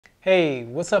Hey,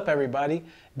 what's up everybody?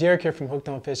 Derek here from Hooked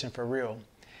on Fishing for Real.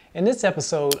 In this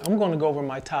episode, I'm going to go over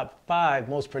my top 5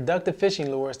 most productive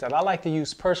fishing lures that I like to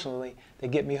use personally to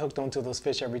get me hooked onto those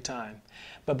fish every time.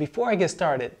 But before I get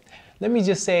started, let me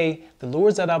just say the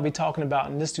lures that I'll be talking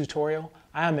about in this tutorial,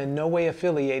 I am in no way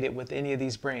affiliated with any of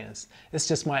these brands. It's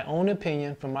just my own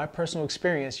opinion from my personal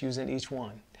experience using each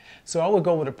one. So I will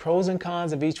go over the pros and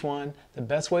cons of each one, the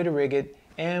best way to rig it,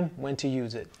 and when to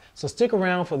use it. So stick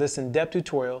around for this in-depth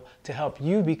tutorial to help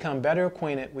you become better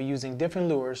acquainted with using different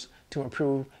lures to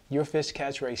improve your fish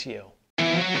catch ratio.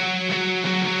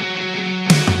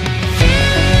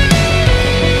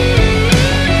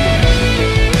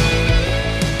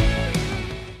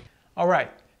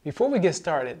 Alright, before we get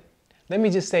started, let me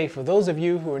just say for those of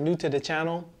you who are new to the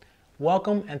channel,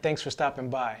 welcome and thanks for stopping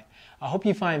by. I hope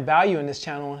you find value in this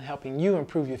channel in helping you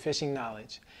improve your fishing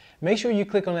knowledge. Make sure you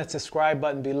click on that subscribe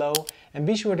button below and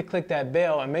be sure to click that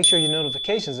bell and make sure your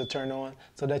notifications are turned on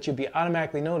so that you'll be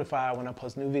automatically notified when I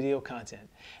post new video content.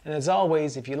 And as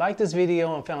always, if you like this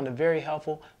video and found it very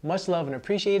helpful, much love and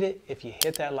appreciate it if you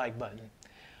hit that like button.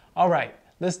 Alright,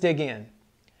 let's dig in.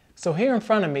 So here in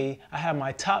front of me, I have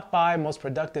my top 5 most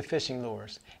productive fishing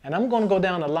lures. And I'm going to go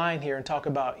down the line here and talk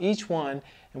about each one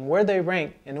and where they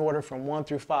rank in order from 1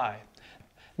 through 5.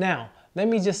 Now, let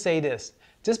me just say this.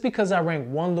 Just because I rank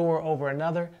one lure over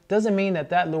another doesn't mean that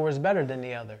that lure is better than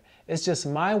the other. It's just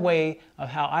my way of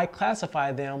how I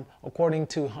classify them according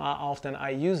to how often I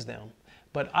use them.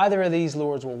 But either of these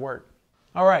lures will work.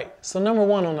 Alright, so number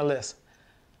 1 on the list.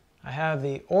 I have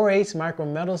the Ore-Ace Micro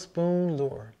Metal Spoon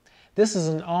Lure. This is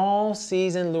an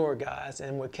all-season lure, guys,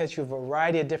 and will catch you a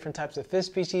variety of different types of fish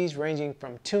species ranging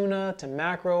from tuna to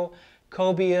mackerel,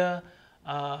 cobia,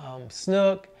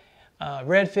 snook,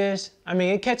 redfish. I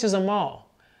mean, it catches them all.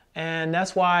 And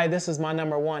that's why this is my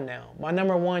number 1 now. My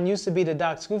number 1 used to be the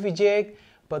Doc Scoofy Jig,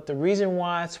 but the reason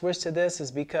why I switched to this is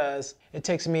because it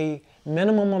takes me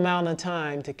minimum amount of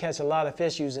time to catch a lot of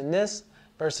fish using this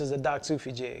versus the Doc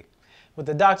Scoofy Jig. With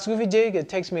the Doc Scoofy Jig, it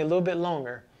takes me a little bit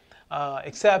longer,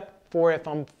 except for if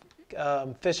I'm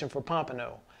fishing for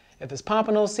pompano. If it's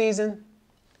pompano season,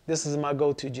 this is my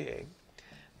go-to jig.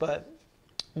 But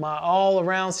my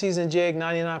all-around season jig,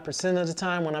 99% of the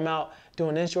time when I'm out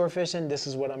doing inshore fishing, this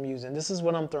is what I'm using. This is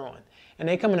what I'm throwing. And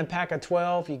they come in a pack of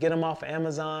 12. You get them off of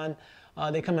Amazon.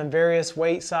 They come in various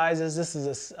weight sizes. This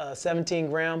is a 17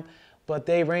 gram, but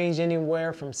they range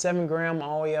anywhere from 7 gram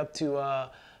all the way up to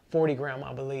 40 gram,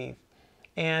 I believe.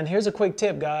 And here's a quick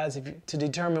tip, guys, to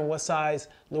determine what size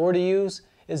lure to use.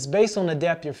 It's based on the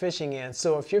depth you're fishing in.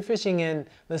 So if you're fishing in,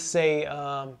 let's say,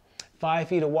 5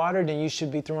 feet of water, then you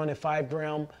should be throwing a 5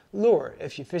 gram lure.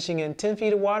 If you're fishing in 10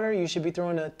 feet of water, you should be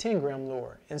throwing a 10 gram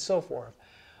lure, and so forth.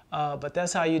 But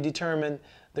that's how you determine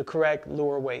the correct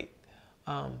lure weight.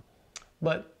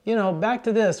 But, you know, back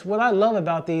to this. What I love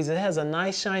about these, it has a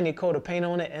nice shiny coat of paint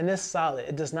on it, and it's solid.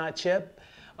 It does not chip.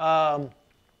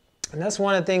 And that's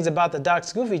one of the things about the Doc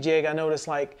Scoofy Jig. I notice,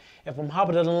 like, if I'm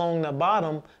hopping it along the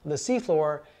bottom of the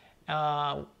seafloor,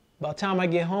 by the time I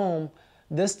get home,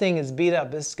 this thing is beat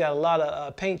up. It's got a lot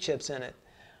of paint chips in it.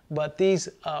 But these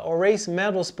Ore-Ace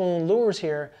Metal Spoon lures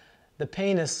here, the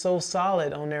paint is so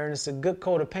solid on there, and it's a good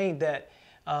coat of paint that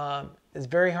is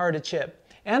very hard to chip.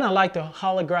 And I like the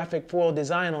holographic foil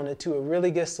design on it too. It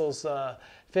really gets those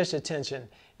fish attention.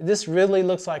 This really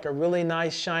looks like a really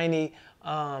nice, shiny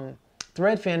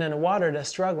threadfin in the water that's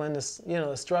struggling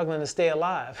to stay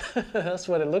alive. That's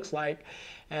what it looks like.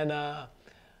 And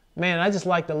man, I just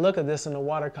like the look of this in the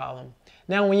water column.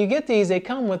 Now, when you get these, they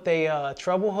come with a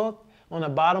treble hook on the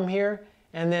bottom here,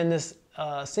 and then this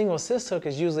single assist hook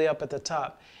is usually up at the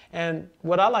top. And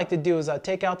what I like to do is I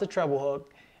take out the treble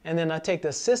hook, and then I take the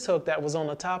assist hook that was on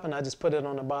the top, and I just put it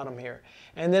on the bottom here.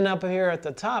 And then up here at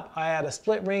the top, I add a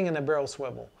split ring and a barrel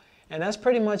swivel. And that's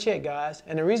pretty much it, guys.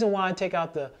 And the reason why I take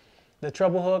out the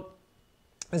treble hook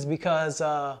is because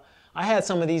I had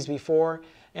some of these before,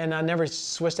 and I never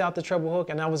switched out the treble hook,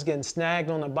 and I was getting snagged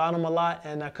on the bottom a lot,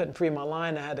 and I couldn't free my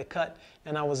line. I had to cut,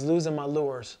 and I was losing my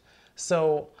lures.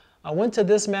 So I went to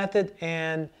this method,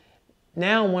 and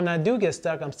now when I do get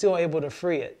stuck, I'm still able to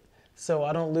free it, so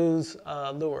I don't lose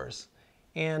lures.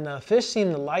 And fish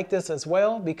seem to like this as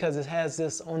well because it has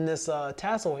this on this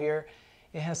tassel here.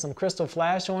 It has some crystal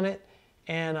flash on it,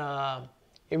 and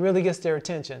it really gets their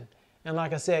attention. And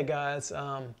like I said, guys,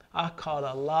 I caught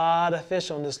a lot of fish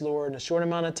on this lure in a short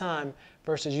amount of time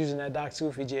versus using that Doc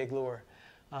Scoofy Jig lure.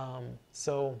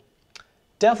 So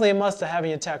definitely a must to have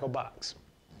in your tackle box.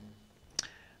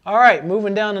 All right,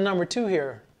 moving down to number 2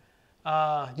 here.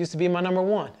 Used to be my number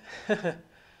 1,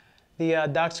 the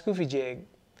Doc Scoofy Jig.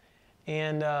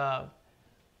 And,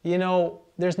 you know,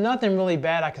 there's nothing really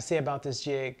bad I can say about this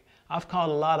jig. I've caught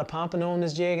a lot of pompano on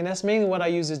this jig, and that's mainly what I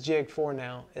use this jig for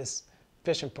now, is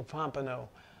fishing for pompano.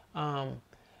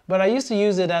 But I used to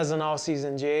use it as an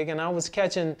all-season jig, and I was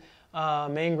catching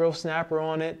mangrove snapper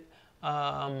on it.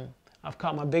 I've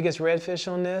caught my biggest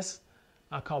redfish on this.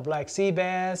 I caught black sea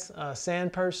bass,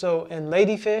 sand perch, and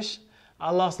ladyfish.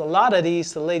 I lost a lot of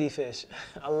these to ladyfish,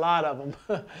 a lot of them.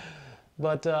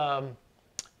 But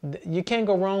you can't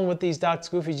go wrong with these Doc's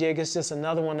Goofy Jig. It's just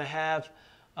another one to have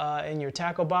in your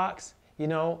tackle box. You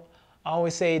know, I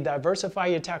always say diversify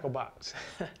your tackle box.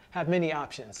 Have many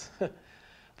options.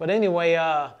 But anyway,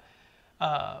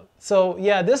 so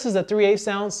yeah, this is a 3/8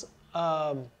 ounce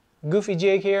Goofy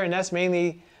Jig here, and that's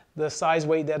mainly the size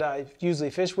weight that I usually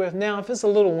fish with. Now, if it's a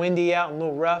little windy out and a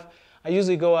little rough, I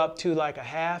usually go up to like a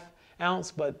 1/2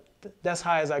 ounce, but that's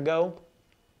high as I go.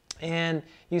 And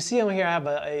you see on here I have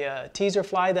a teaser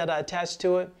fly that I attached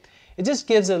to it. It just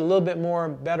gives it a little bit more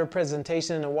better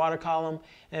presentation in the water column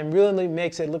and really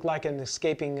makes it look like an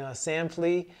escaping sand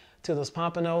flea to those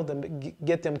pompano to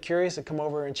get them curious and come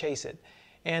over and chase it.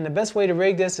 And the best way to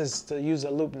rig this is to use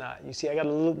a loop knot. You see I got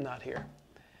a loop knot here.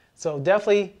 So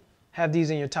definitely have these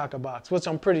in your tackle box, which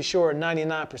I'm pretty sure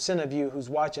 99% of you who's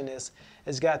watching this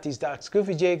has got these Doc's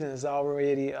Goofy Jigs and has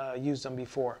already used them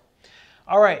before.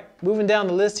 All right, moving down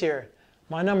the list here,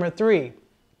 my number 3,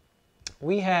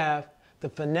 we have the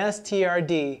Finesse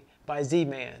TRD by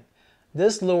Z-Man.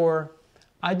 This lure,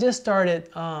 I just started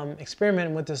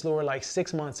experimenting with this lure like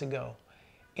 6 months ago.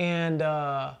 And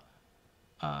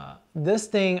this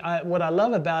thing, what I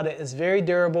love about it is very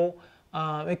durable.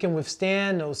 It can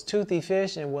withstand those toothy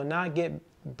fish and will not get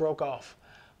broke off.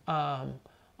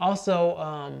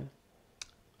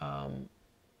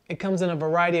 It comes in a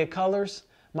variety of colors.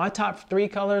 My top 3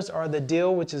 colors are the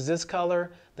Dill, which is this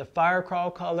color, the Fire Crawl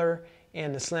color,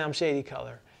 and the Slam Shady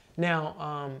color.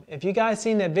 Now, if you guys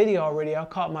seen that video already, I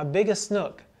caught my biggest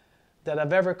snook that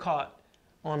I've ever caught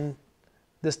on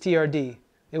this TRD.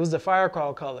 It was the Fire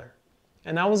Crawl color.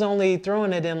 And I was only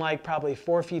throwing it in like probably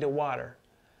 4 feet of water.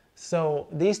 So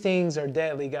these things are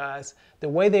deadly, guys. The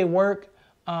way they work,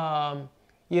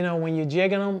 you know, when you're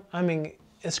jigging them, I mean,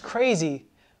 it's crazy.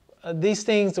 These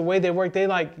things, the way they work, they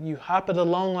like, you hop it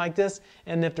along like this,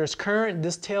 and if there's current,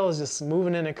 this tail is just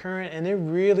moving in the current, and it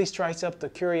really strikes up the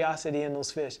curiosity in those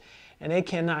fish. And they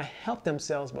cannot help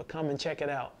themselves but come and check it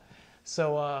out.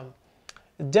 So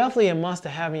definitely a must to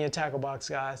have in your tackle box,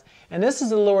 guys. And this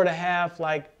is a lure to have,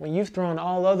 like, when you've thrown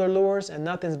all other lures and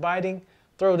nothing's biting,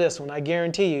 throw this one. I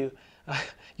guarantee you,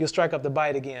 you'll strike up the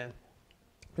bite again.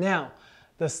 Now,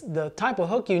 the type of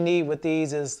hook you need with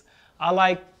these is, I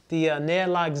like the Ned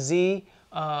Lock Z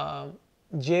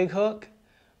jig hook.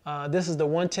 This is the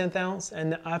 1/10 ounce,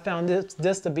 and I found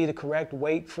this to be the correct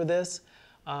weight for this.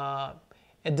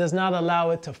 It does not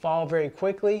allow it to fall very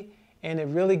quickly, and it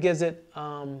really gives it,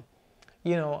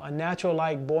 you know, a natural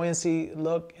like buoyancy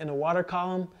look in the water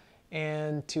column,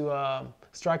 and to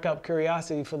strike up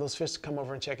curiosity for those fish to come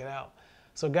over and check it out.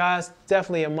 So guys,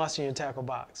 definitely a must in your tackle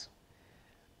box.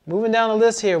 Moving down the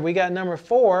list here, we got number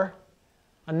 4,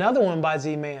 another one by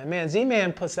Z-Man. Man,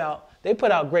 Z-Man they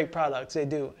put out great products, they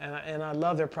do, and I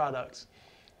love their products.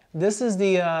 This is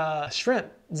the Shrimp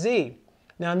Z.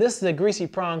 Now this is a greasy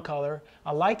prawn color.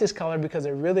 I like this color because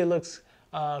it really looks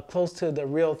close to the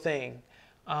real thing.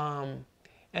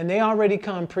 And they already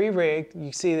come pre-rigged.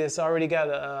 You see this already got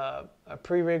a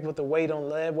pre-rig with the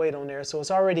lead weight on there, so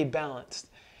it's already balanced.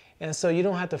 And so you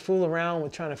don't have to fool around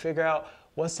with trying to figure out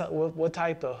what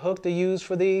type of hook to use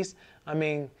for these. I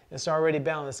mean, it's already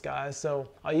balanced, guys. So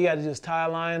all you got to do is tie a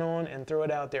line on and throw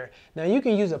it out there. Now you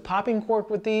can use a popping cork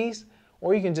with these,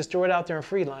 or you can just throw it out there and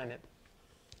free line it.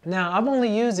 Now I've only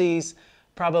used these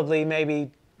probably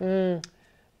maybe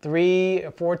 3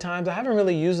 or 4 times. I haven't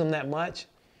really used them that much.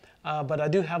 But I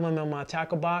do have them in my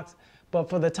tackle box. But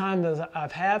for the time that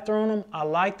I've had thrown them, I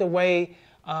like the way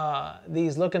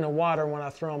these look in the water when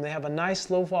I throw them. They have a nice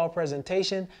slow fall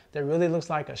presentation that really looks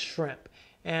like a shrimp.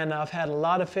 And I've had a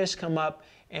lot of fish come up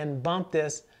and bump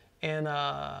this and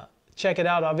check it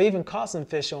out. I've even caught some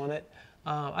fish on it.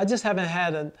 I just haven't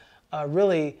had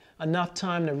really enough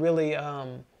time to really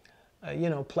you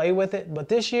know, play with it. But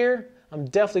this year, I'm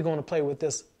definitely going to play with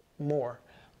this more.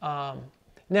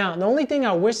 Now, the only thing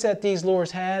I wish that these lures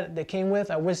had that came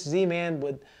with, I wish Z-Man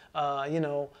would, you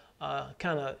know,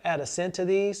 kind of add a scent to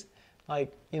these,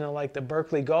 like, you know, like the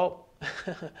Berkeley Gulp.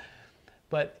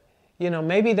 But, you know,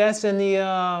 maybe that's in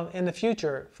the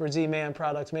future for Z-Man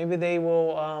products. Maybe they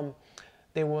will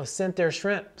scent their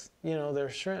shrimps, you know, their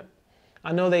shrimp.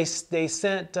 I know they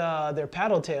scent their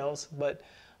paddle tails, but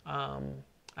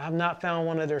I have not found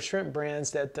one of their shrimp brands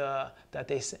that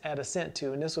they add a scent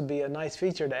to, and this would be a nice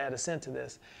feature to add a scent to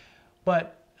this.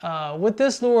 But with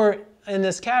this lure in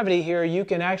this cavity here, you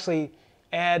can actually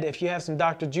add, if you have some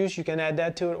Dr. Juice, you can add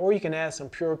that to it, or you can add some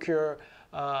Pure Cure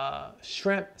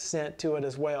shrimp scent to it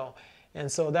as well. And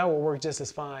so that will work just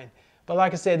as fine. But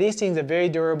like I said, these things are very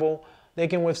durable. They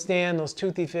can withstand those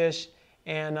toothy fish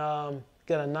and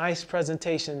get a nice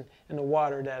presentation in the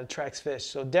water that attracts fish.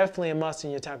 So definitely a must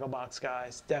in your tackle box,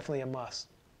 guys. Definitely a must.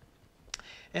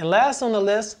 And last on the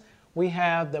list, we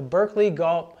have the Berkley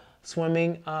Gulp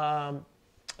swimming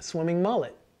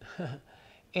mullet.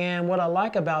 And what I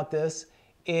like about this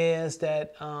is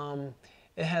that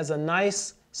it has a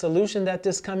nice solution that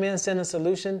this come in, send a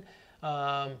solution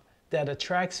that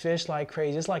attracts fish like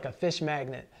crazy. It's like a fish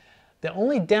magnet. The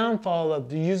only downfall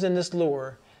of using this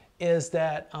lure is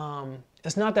that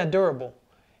it's not that durable.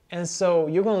 And so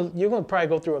you're gonna probably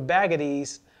go through a bag of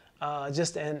these when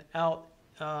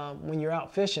you're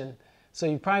out fishing. So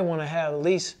you probably want to have at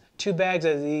least 2 bags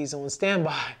of these on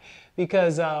standby,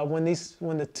 because when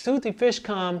the toothy fish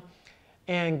come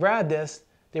and grab this,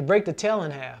 they break the tail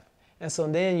in half, and so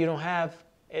then you don't have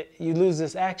it, you lose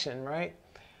this action, right?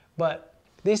 But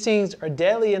these things are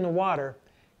deadly in the water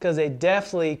because they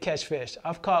definitely catch fish.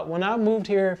 I've caught, when I moved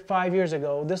here 5 years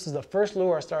ago, this is the first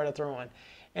lure I started throwing,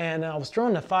 and I was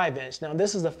throwing the 5-inch. Now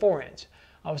this is the 4-inch.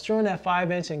 I was throwing that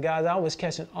 5-inch, and guys, I was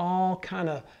catching all kind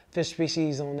of fish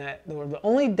species on that lure. The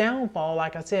only downfall,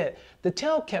 like I said, the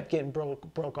tail kept getting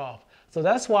broke off. So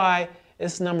that's why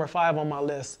it's number 5 on my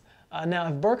list. Now,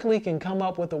 if Berkley can come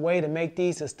up with a way to make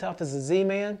these as tough as a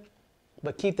Z-Man,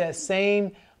 but keep that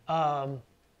same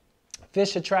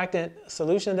fish attractant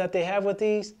solution that they have with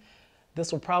these,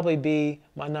 this will probably be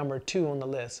my number 2 on the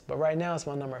list. But right now, it's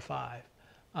my number 5.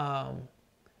 Now,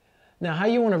 how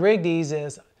you want to rig these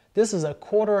is, this is a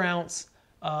 1/4 ounce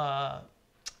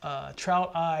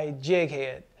trout eye jig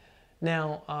head.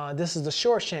 Now, this is the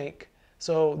short shank,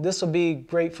 so this will be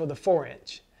great for the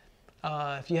 4-inch.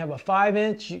 If you have a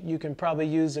 5-inch, you can probably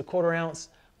use a 1/4 ounce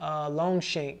long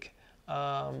shank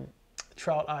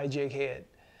trout eye jig head.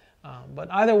 But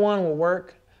either one will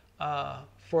work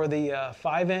for the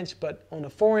 5-inch, but on the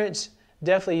 4-inch,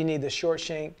 definitely you need the short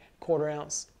shank 1/4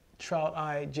 ounce trout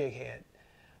eye jig head.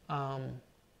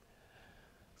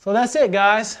 So that's it,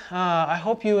 guys. I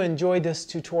hope you enjoyed this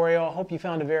tutorial. I hope you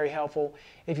found it very helpful.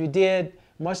 If you did,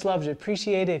 much love is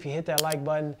appreciated if you hit that like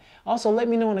button. Also, let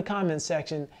me know in the comments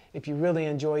section if you really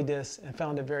enjoyed this and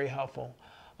found it very helpful.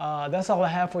 That's all I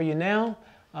have for you now.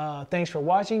 Thanks for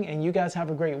watching, and you guys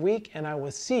have a great week, and I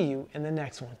will see you in the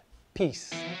next one.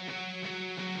 Peace.